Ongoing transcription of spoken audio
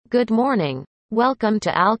Good morning. Welcome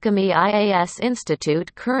to Alchemy IAS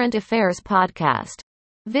Institute Current Affairs Podcast.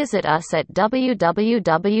 Visit us at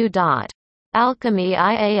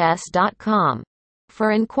www.alchemyias.com.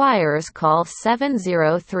 For inquirers, call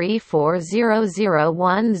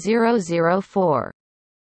 703-400-1004.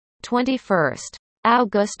 21st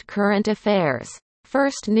August Current Affairs.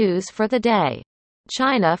 First news for the day.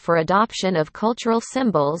 China for adoption of cultural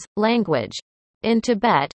symbols, language. In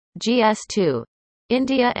Tibet, GS2.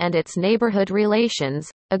 India and its neighborhood relations,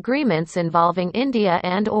 agreements involving India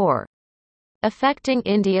and/or affecting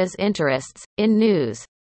India's interests, in news.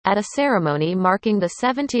 At a ceremony marking the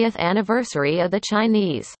 70th anniversary of the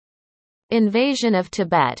Chinese invasion of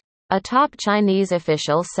Tibet, a top Chinese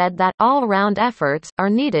official said that all-round efforts are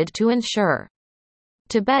needed to ensure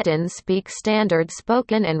Tibetans speak standard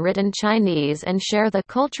spoken and written Chinese and share the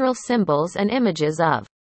cultural symbols and images of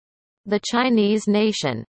the Chinese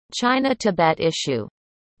nation. China-Tibet issue.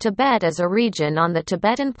 Tibet is a region on the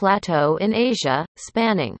Tibetan Plateau in Asia,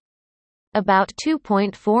 spanning about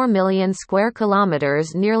 2.4 million square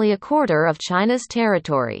kilometers, nearly a quarter of China's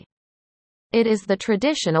territory. It is the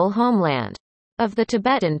traditional homeland of the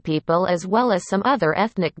Tibetan people as well as some other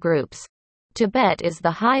ethnic groups. Tibet is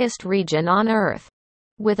the highest region on Earth,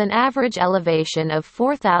 with an average elevation of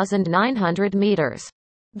 4,900 meters.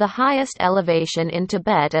 The highest elevation in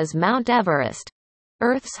Tibet is Mount Everest,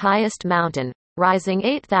 Earth's highest mountain, rising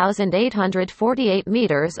 8,848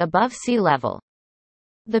 meters above sea level.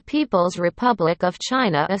 The People's Republic of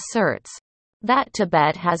China asserts that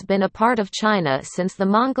Tibet has been a part of China since the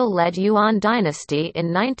Mongol-led Yuan dynasty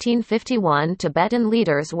in 1951. Tibetan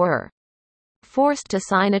leaders were forced to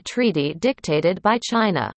sign a treaty dictated by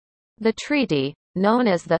China. The treaty, known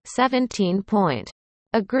as the 17-Point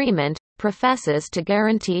Agreement, professes to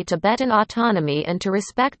guarantee Tibetan autonomy and to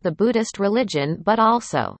respect the Buddhist religion, but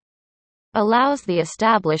also allows the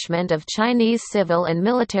establishment of Chinese civil and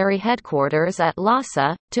military headquarters at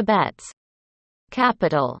Lhasa, Tibet's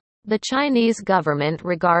capital. The Chinese government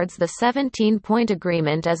regards the 17-Point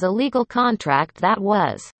Agreement as a legal contract that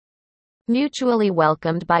was mutually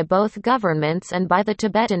welcomed by both governments and by the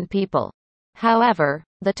Tibetan people. However,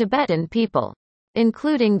 the Tibetan people,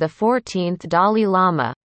 including the 14th Dalai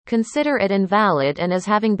Lama, consider it invalid and as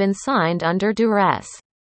having been signed under duress.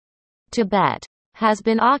 Tibet has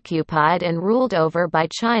been occupied and ruled over by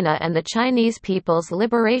China and the Chinese People's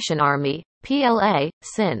Liberation Army, PLA,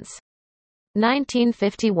 since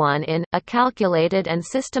 1951 in a calculated and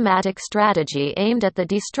systematic strategy aimed at the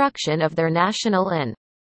destruction of their national and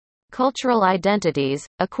cultural identities,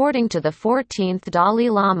 according to the 14th Dalai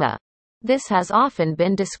Lama. This has often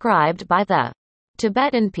been described by the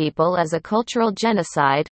Tibetan people as a cultural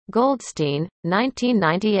genocide. Goldstein,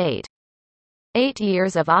 1998. 8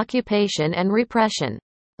 years of occupation and repression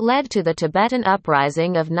led to the Tibetan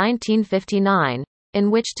Uprising of 1959,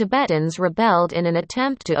 in which Tibetans rebelled in an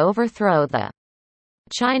attempt to overthrow the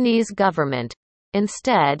Chinese government.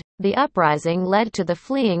 Instead, the uprising led to the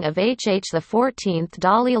fleeing of the 14th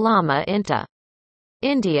Dalai Lama into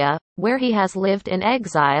India, where he has lived in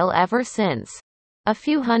exile ever since. A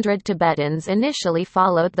few hundred Tibetans initially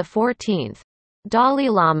followed the 14th Dalai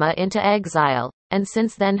Lama into exile, and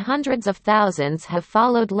since then hundreds of thousands have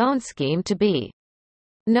followed. Loan scheme to be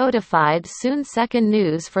notified soon. Second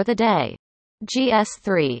news for the day.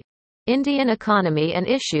 GS3. Indian economy and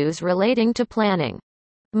issues relating to planning,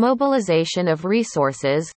 mobilization of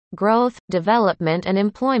resources, growth, development and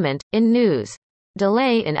employment, in news.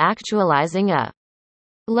 Delay in actualizing a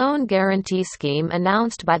loan guarantee scheme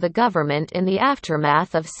announced by the government in the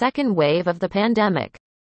aftermath of second wave of the pandemic.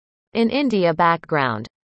 In India background.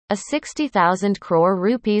 A 60,000 crore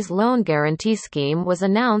rupees loan guarantee scheme was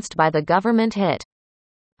announced by the government hit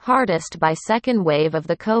hardest by second wave of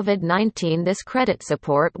the COVID-19. This credit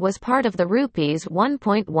support was part of the rupees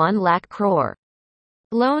 1.1 lakh crore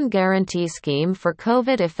loan guarantee scheme for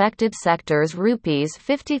COVID-affected sectors. Rupees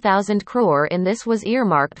 50,000 crore in this was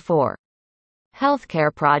earmarked for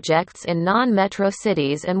healthcare projects in non-metro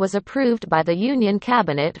cities and was approved by the Union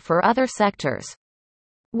Cabinet for other sectors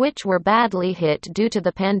which were badly hit due to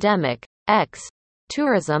the pandemic.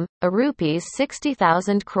 Tourism, a rupees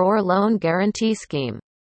 60,000 crore loan guarantee scheme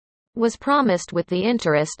was promised with the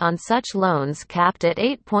interest on such loans capped at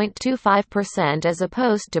 8.25% as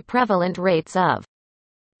opposed to prevalent rates of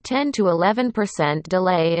 10 to 11%.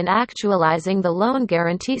 Delay in actualizing the loan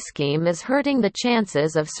guarantee scheme is hurting the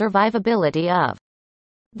chances of survivability of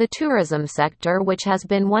the tourism sector, which has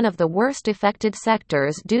been one of the worst affected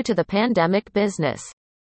sectors due to the pandemic. Business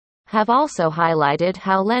have also highlighted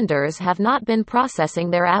how lenders have not been processing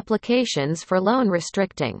their applications for loan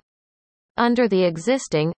restricting under the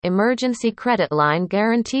existing Emergency Credit Line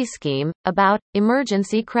Guarantee Scheme. About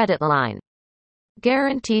Emergency Credit Line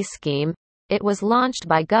Guarantee Scheme. It was launched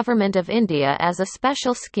by Government of India as a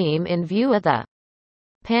special scheme in view of the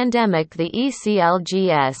pandemic. The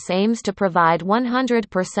ECLGS aims to provide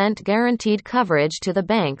 100% guaranteed coverage to the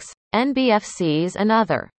banks, NBFCs and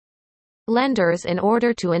other lenders in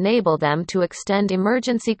order to enable them to extend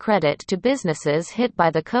emergency credit to businesses hit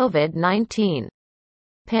by the COVID-19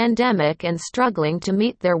 pandemic and struggling to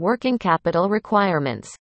meet their working capital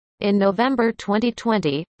requirements. In November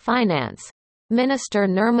 2020, Finance Minister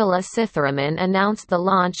Nirmala Sitharaman announced the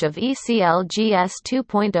launch of ECLGS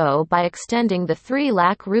 2.0 by extending the 3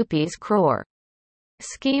 lakh rupees crore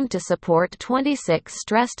scheme to support 26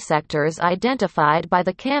 stressed sectors identified by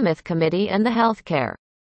the Kamath Committee and the healthcare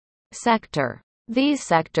sector. These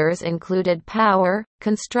sectors included power,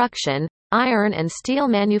 construction, iron and steel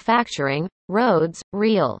manufacturing, roads,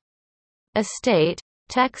 real estate,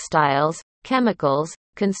 textiles, chemicals,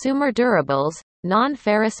 consumer durables,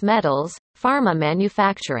 non-ferrous metals, pharma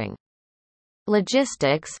manufacturing,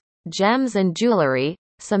 logistics, gems and jewelry,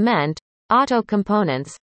 cement, auto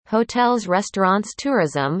components, hotels, restaurants,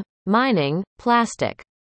 tourism, mining, plastic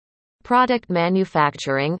product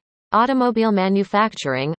manufacturing, automobile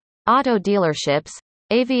manufacturing, auto dealerships,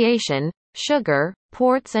 aviation, sugar,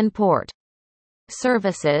 ports and port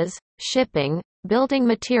services, shipping, building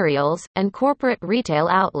materials, and corporate retail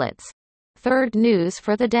outlets. Third news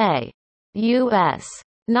for the day. U.S.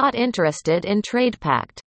 not interested in trade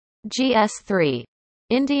pact. GS3.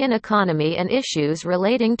 Indian economy and issues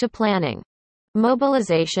relating to planning,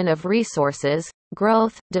 mobilization of resources,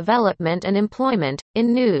 growth, development and employment.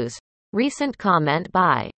 In news. Recent comment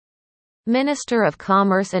by Minister of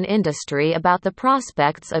Commerce and Industry about the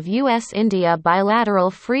prospects of U.S.-India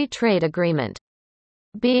bilateral free trade agreement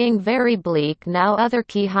being very bleak. Now other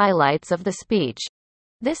key highlights of the speech.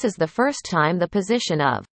 This is the first time the position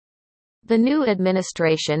of the new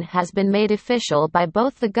administration has been made official by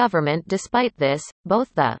both the government. Despite this,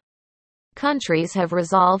 both the countries have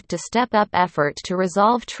resolved to step up effort to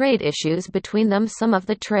resolve trade issues between them. Some of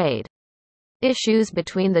the trade issues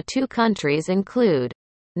between the two countries include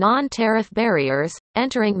non-tariff barriers,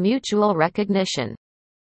 entering mutual recognition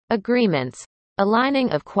agreements,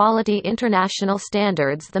 aligning of quality international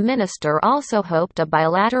standards. The minister also hoped a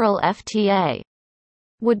bilateral FTA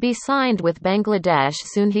would be signed with Bangladesh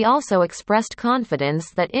soon. He also expressed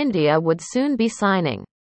confidence that India would soon be signing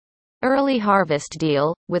early harvest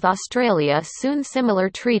deal with Australia soon. Similar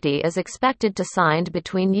treaty is expected to signed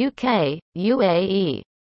between UK, UAE,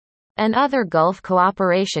 and other Gulf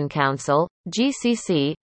Cooperation Council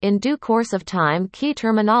 (GCC) in due course of time. Key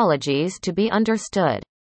terminologies to be understood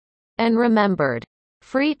and remembered.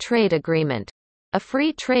 Free trade agreement. A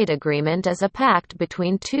free trade agreement is a pact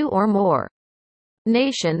between two or more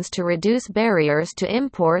nations to reduce barriers to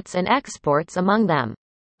imports and exports among them.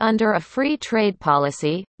 Under a free trade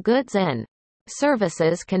policy, goods and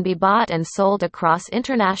services can be bought and sold across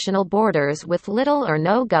international borders with little or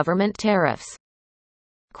no government tariffs,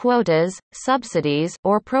 quotas, subsidies,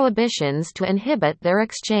 or prohibitions to inhibit their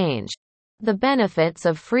exchange. The benefits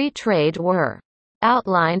of free trade were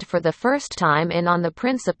outlined for the first time in On the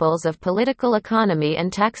Principles of Political Economy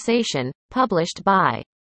and Taxation, published by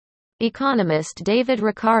economist David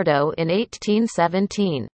Ricardo in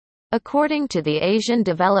 1817. According to the Asian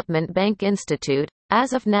Development Bank Institute,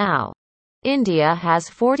 as of now, India has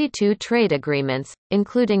 42 trade agreements,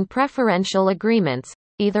 including preferential agreements,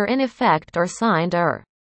 either in effect or signed or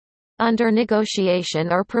under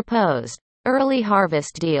negotiation or proposed. Early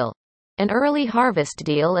harvest deal. An early harvest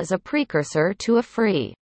deal is a precursor to a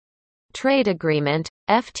free trade agreement,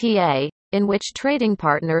 FTA, in which trading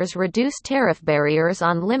partners reduce tariff barriers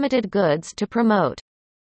on limited goods to promote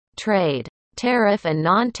trade. Tariff and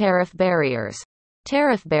non-tariff barriers.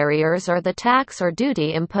 Tariff barriers are the tax or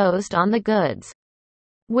duty imposed on the goods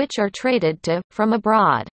which are traded to, from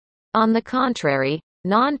abroad. On the contrary,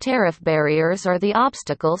 non-tariff barriers are the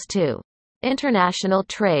obstacles to international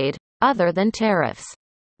trade, other than tariffs.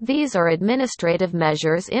 These are administrative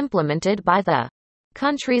measures implemented by the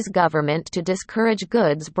country's government to discourage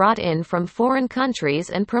goods brought in from foreign countries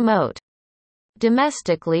and promote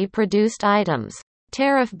domestically produced items.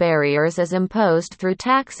 Tariff barriers is imposed through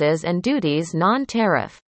taxes and duties.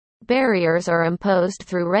 Non-tariff barriers are imposed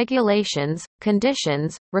through regulations,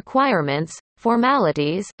 conditions, requirements,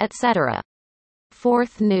 formalities, etc.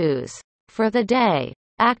 Fourth news for the day.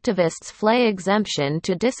 Activists flag exemption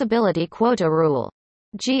to disability quota rule.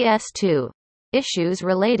 GS2. Issues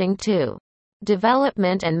relating to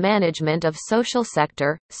development and management of social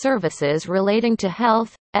sector, services relating to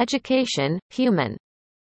health, education, human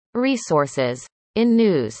Resources. In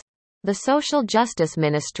news. The Social Justice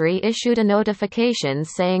Ministry issued a notification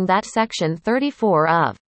saying that Section 34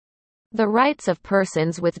 of the Rights of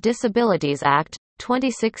Persons with Disabilities Act,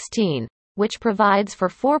 2016, which provides for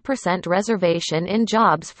 4% reservation in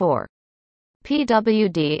jobs for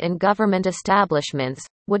PWD in government establishments,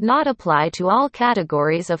 would not apply to all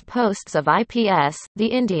categories of posts of IPS, the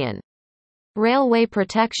Indian Railway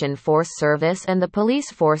Protection Force Service and the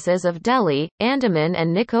police forces of Delhi, Andaman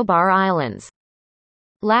and Nicobar Islands,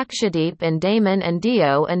 Lakshadweep and Daman and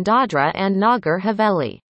Diu and Dadra and Nagar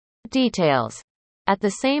Haveli. Details. At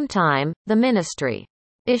the same time, the ministry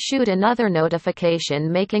issued another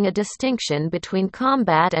notification making a distinction between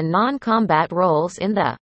combat and non-combat roles in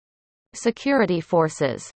the security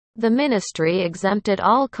forces. The ministry exempted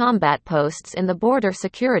all combat posts in the Border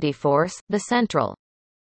Security Force, the Central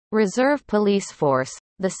Reserve Police Force,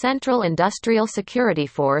 the Central Industrial Security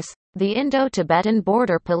Force, the Indo-Tibetan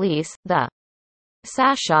Border Police, the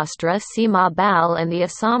Sashastra Seema Bal and the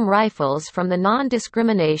Assam Rifles from the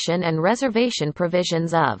non-discrimination and reservation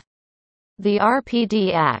provisions of the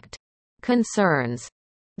RPD Act. Concerns.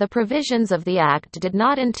 The provisions of the Act did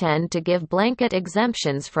not intend to give blanket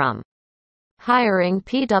exemptions from hiring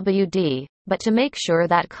PWD, but to make sure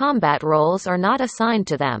that combat roles are not assigned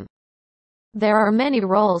to them. There are many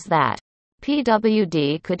roles that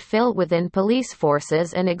PWD could fill within police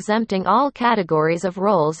forces, and exempting all categories of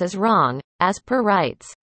roles is wrong, as per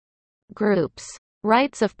Rights Groups.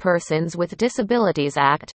 Rights of Persons with Disabilities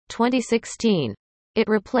Act, 2016. It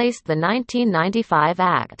replaced the 1995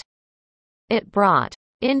 Act. It brought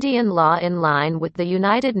Indian law in line with the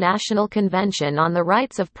United National Convention on the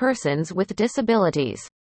Rights of Persons with Disabilities,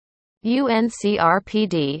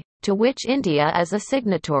 UNCRPD, to which India is a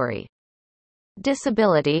signatory.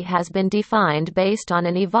 Disability has been defined based on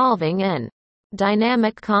an evolving and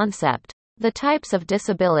dynamic concept. The types of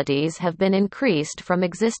disabilities have been increased from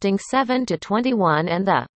existing 7 to 21, and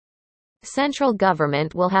the central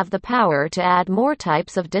government will have the power to add more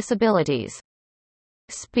types of disabilities.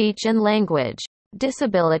 Speech and language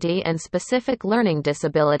disability and specific learning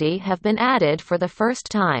disability have been added for the first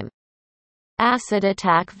time. Acid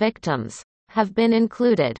attack victims have been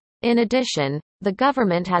included. In addition, the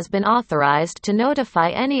government has been authorized to notify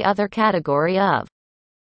any other category of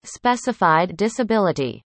specified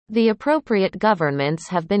disability. The appropriate governments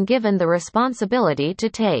have been given the responsibility to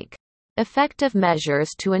take effective measures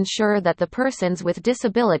to ensure that the persons with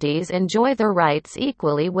disabilities enjoy their rights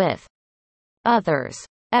equally with others.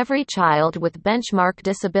 Every child with benchmark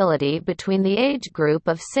disability between the age group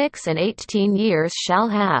of 6 and 18 years shall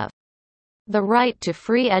have the right to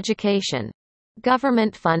free education.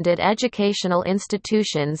 Government-funded educational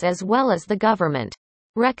institutions as well as the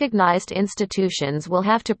government-recognized institutions will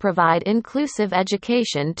have to provide inclusive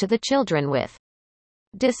education to the children with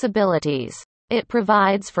disabilities. It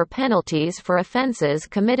provides for penalties for offenses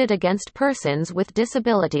committed against persons with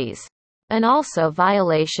disabilities, and also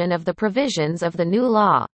violation of the provisions of the new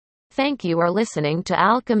law. Thank you for listening to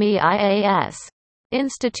Alchemy IAS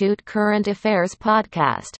Institute Current Affairs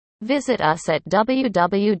Podcast. Visit us at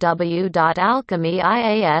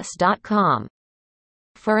www.alchemyias.com.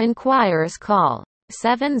 For inquirers call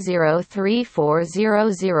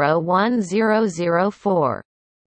 703-400-1004.